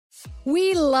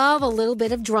We love a little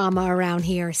bit of drama around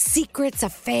here. Secrets,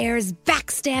 affairs,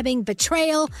 backstabbing,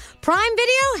 betrayal. Prime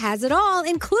Video has it all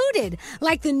included,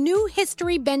 like the new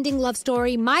history-bending love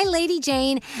story, My Lady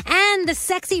Jane, and the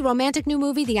sexy romantic new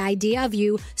movie, The Idea of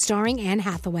You, starring Anne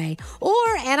Hathaway. Or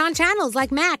add-on channels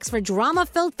like Max for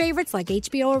drama-filled favorites like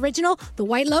HBO original, The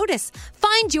White Lotus.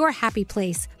 Find your happy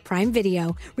place. Prime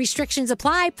Video. Restrictions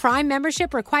apply. Prime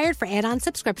membership required for add-on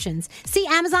subscriptions. See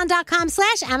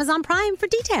Amazon.com/Amazon Prime for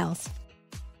details.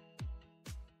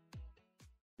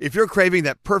 If you're craving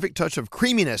that perfect touch of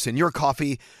creaminess in your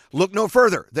coffee, look no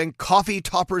further than Coffee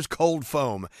Topper's Cold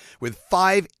Foam with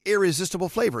 5 irresistible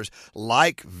flavors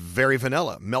like very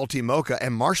vanilla, melty mocha,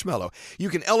 and marshmallow. You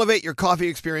can elevate your coffee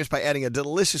experience by adding a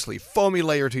deliciously foamy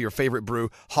layer to your favorite brew,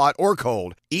 hot or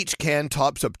cold. Each can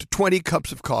tops up to 20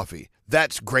 cups of coffee.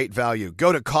 That's great value.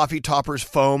 Go to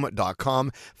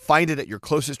coffeetoppersfoam.com, find it at your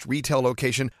closest retail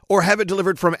location, or have it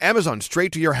delivered from Amazon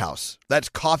straight to your house. That's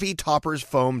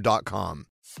coffeetoppersfoam.com.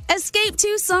 Escape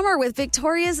to summer with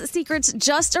Victoria's Secret's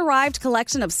just arrived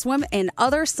collection of swim and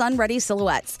other sun-ready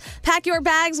silhouettes. Pack your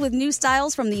bags with new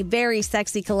styles from the Very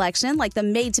Sexy collection, like the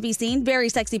made-to-be-seen Very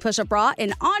Sexy push-up bra,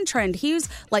 and on-trend hues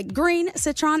like green,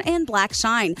 citron, and black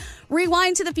shine.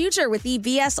 Rewind to the future with the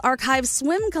VS Archive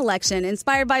Swim collection,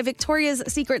 inspired by Victoria's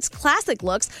Secret's classic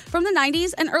looks from the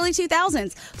 90s and early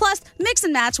 2000s. Plus, mix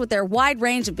and match with their wide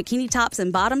range of bikini tops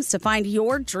and bottoms to find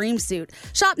your dream suit.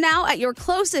 Shop now at your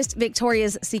closest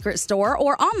Victoria's Secret store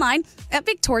or online at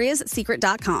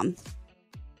victoriassecret.com.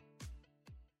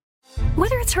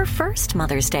 Whether it's her first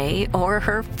Mother's Day or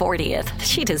her 40th,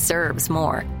 she deserves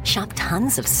more. Shop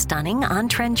tons of stunning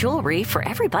on-trend jewelry for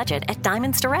every budget at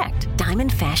Diamonds Direct.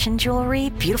 Diamond fashion jewelry,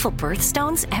 beautiful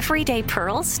birthstones, everyday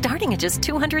pearls starting at just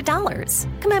 $200.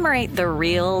 Commemorate the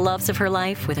real loves of her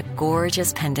life with a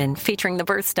gorgeous pendant featuring the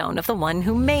birthstone of the one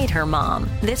who made her mom.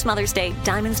 This Mother's Day,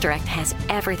 Diamonds Direct has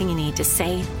everything you need to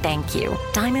say thank you.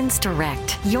 Diamonds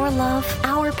Direct. Your love,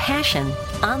 our passion.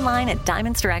 Online at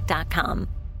diamondsdirect.com.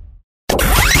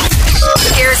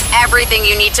 Here's everything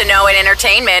you need to know in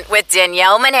entertainment with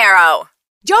Danielle Monero.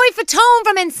 Joey Fatone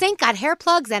from NSYNC got hair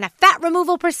plugs and a fat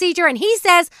removal procedure, and he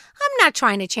says, I'm not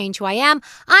trying to change who I am.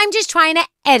 I'm just trying to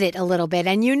edit a little bit.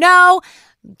 And you know,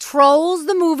 Trolls,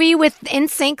 the movie with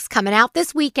NSYNC's coming out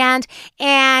this weekend,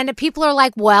 and people are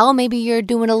like, well, maybe you're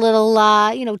doing a little,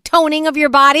 toning of your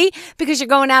body because you're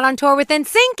going out on tour with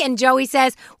NSYNC. And Joey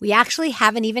says, we actually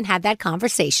haven't even had that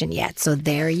conversation yet. So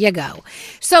there you go.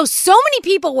 So many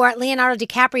people were at Leonardo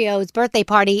DiCaprio's birthday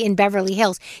party in Beverly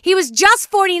Hills. He was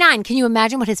just 49. Can you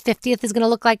imagine what his 50th is going to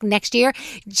look like next year?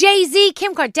 Jay-Z,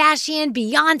 Kim Kardashian,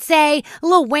 Beyonce,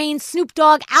 Lil Wayne, Snoop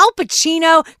Dogg, Al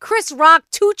Pacino, Chris Rock,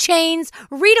 2 Chainz,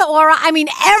 Rita Ora. I mean,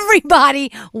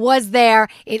 everybody was there.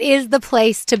 It is the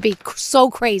place to be. So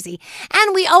crazy.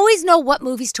 And we always know what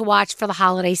movies to watch for the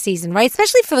holiday season, right?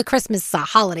 Especially for the Christmas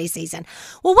holiday season.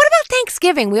 Well, what about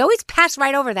Thanksgiving? We always pass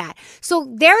right over that.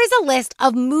 So there is a list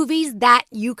of movies that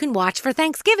you can watch for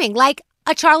Thanksgiving, like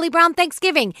A Charlie Brown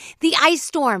Thanksgiving, The Ice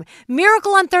Storm,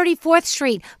 Miracle on 34th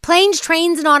Street, Planes,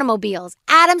 Trains, and Automobiles,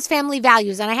 Addams Family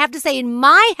Values. And I have to say, in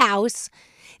my house,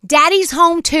 Daddy's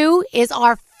Home 2 is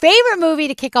our favorite movie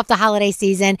to kick off the holiday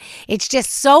season. It's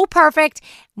just so perfect.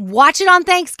 Watch it on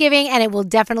Thanksgiving, and it will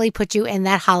definitely put you in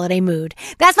that holiday mood.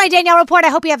 That's my Danielle report. I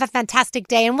hope you have a fantastic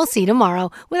day, and we'll see you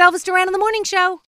tomorrow with Elvis Duran on The Morning Show.